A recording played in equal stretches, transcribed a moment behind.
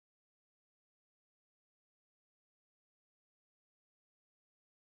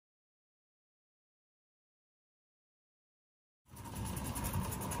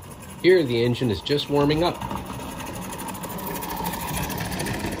Here, the engine is just warming up.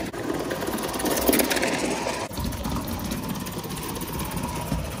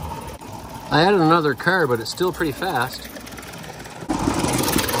 I added another car, but it's still pretty fast.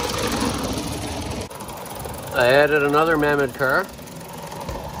 I added another Mammoth car.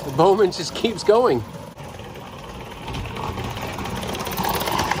 The Bowman just keeps going.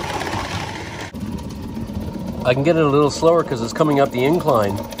 I can get it a little slower because it's coming up the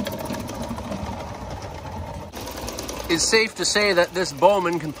incline. It's safe to say that this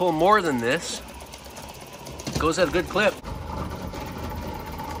Bowman can pull more than this. It goes at a good clip.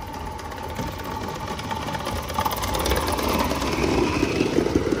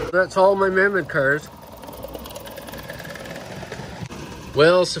 That's all my Mammoth cars.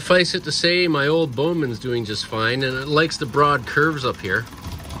 Well, suffice it to say, my old Bowman's doing just fine, and it likes the broad curves up here.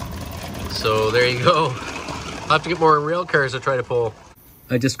 So there you go. I'll have to get more rail cars to try to pull.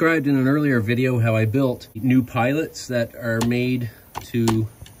 I described in an earlier video how I built new pilots that are made to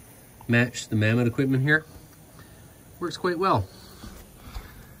match the Mammoth equipment here. Works quite well.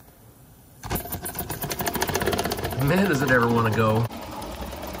 Man, does it ever want to go.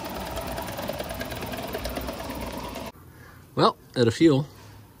 Well, out of fuel.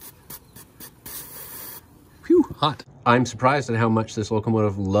 Phew, hot. I'm surprised at how much this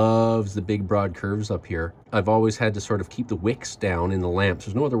locomotive loves the big broad curves up here. I've always had to sort of keep the wicks down in the lamps.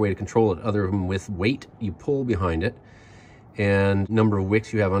 There's no other way to control it other than with weight you pull behind it and number of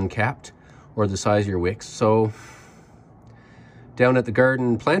wicks you have uncapped or the size of your wicks. So down at the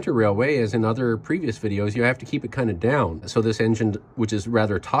Garden Planter Railway, as in other previous videos, you have to keep it kind of down. So this engine, which is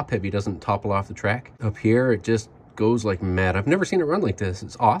rather top heavy, doesn't topple off the track. Up here, it just goes like mad. I've never seen it run like this.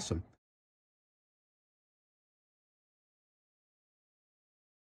 It's awesome.